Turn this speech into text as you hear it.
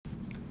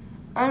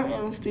I'm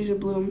Anastasia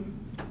Bloom.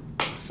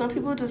 Some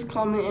people just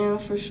call me Anna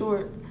for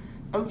short.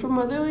 I'm from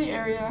Weatherly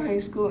Area High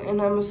School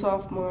and I'm a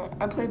sophomore.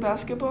 I play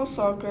basketball,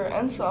 soccer,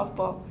 and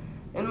softball.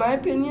 In my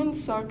opinion,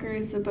 soccer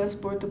is the best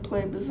sport to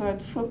play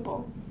besides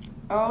football.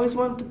 I always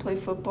wanted to play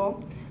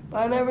football, but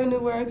I never knew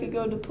where I could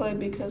go to play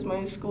because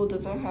my school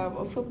doesn't have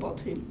a football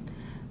team.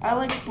 I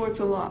like sports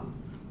a lot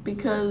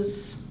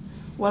because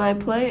when I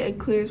play, it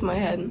clears my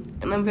head,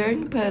 and I'm very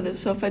competitive,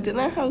 so if I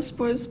didn't have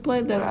sports to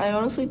play, then I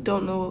honestly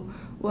don't know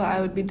what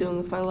I would be doing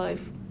with my life.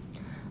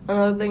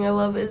 Another thing I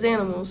love is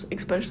animals,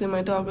 especially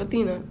my dog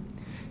Athena.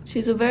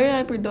 She's a very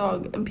hyper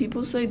dog, and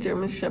people say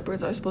German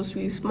Shepherds are supposed to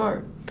be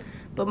smart.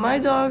 But my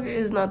dog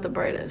is not the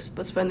brightest,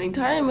 but spending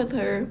time with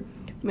her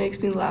makes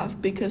me laugh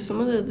because some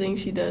of the things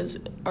she does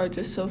are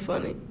just so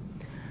funny.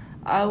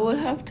 I would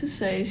have to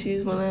say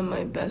she's one of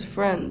my best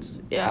friends.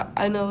 Yeah,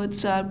 I know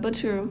it's sad, but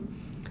true.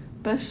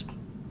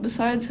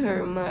 Besides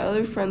her, my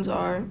other friends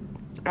are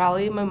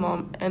Allie, my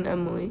mom, and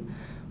Emily.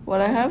 When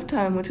I have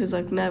time, which is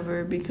like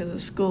never because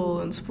of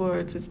school and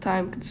sports, it's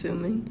time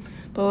consuming.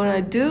 But when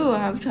I do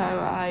have time,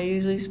 I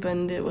usually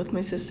spend it with my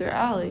sister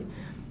Allie.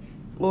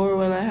 Or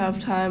when I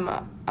have time,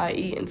 I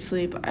eat and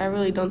sleep. I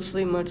really don't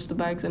sleep much. The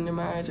bags under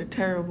my eyes are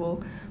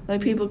terrible.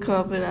 Like people come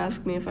up and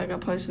ask me if I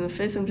got punched in the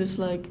face. I'm just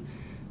like,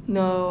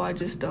 no, I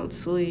just don't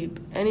sleep.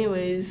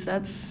 Anyways,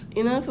 that's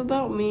enough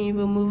about me.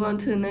 We'll move on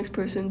to the next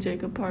person,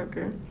 Jacob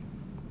Parker.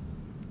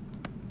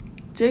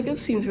 Jacob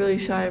seems really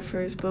shy at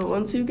first, but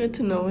once you get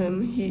to know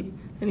him,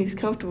 he's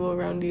comfortable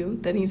around you,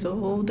 then he's a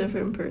whole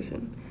different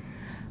person.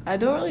 I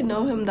don't really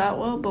know him that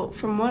well, but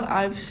from what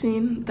I've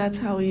seen, that's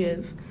how he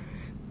is.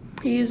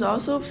 He is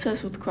also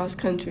obsessed with cross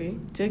country.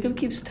 Jacob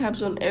keeps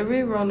tabs on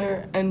every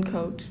runner and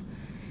coach.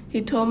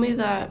 He told me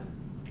that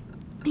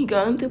he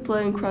got into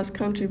playing cross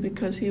country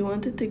because he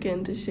wanted to get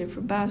into shape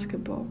for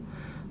basketball.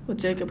 Well,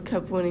 Jacob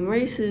kept winning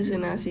races,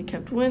 and as he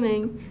kept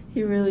winning,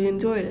 he really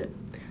enjoyed it.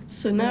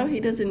 So now he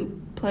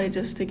doesn't play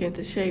just to get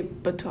into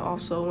shape, but to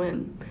also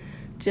win.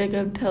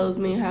 Jacob tells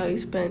me how he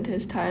spent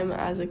his time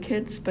as a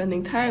kid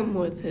spending time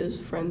with his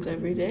friends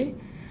every day.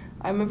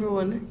 I remember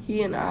when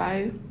he and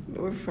I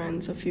were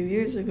friends a few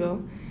years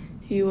ago,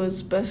 he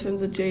was best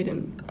friends with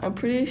Jaden. I'm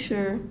pretty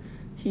sure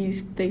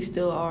they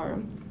still are.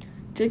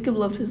 Jacob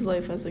loved his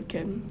life as a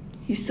kid.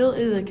 He still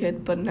is a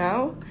kid, but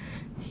now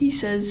he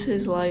says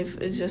his life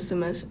is just a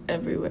mess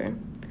everywhere.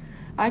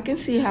 I can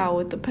see how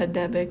with the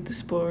pandemic, the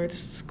sports,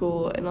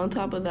 school, and on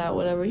top of that,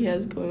 whatever he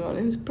has going on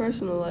in his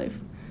personal life.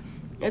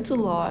 It's a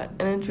lot,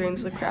 and it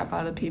drains the crap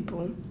out of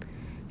people.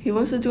 He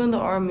wants to join the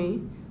army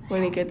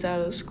when he gets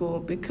out of school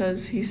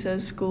because he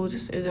says school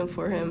just isn't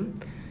for him.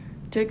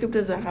 Jacob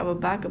doesn't have a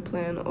backup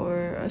plan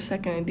or a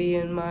second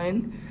idea in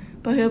mind,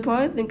 but he'll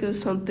probably think of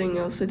something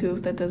else to do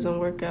if that doesn't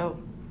work out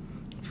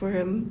for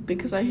him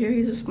because I hear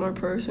he's a smart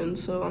person,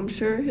 so I'm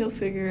sure he'll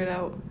figure it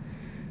out.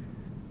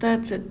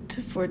 That's it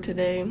for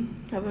today.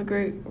 Have a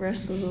great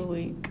rest of the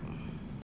week.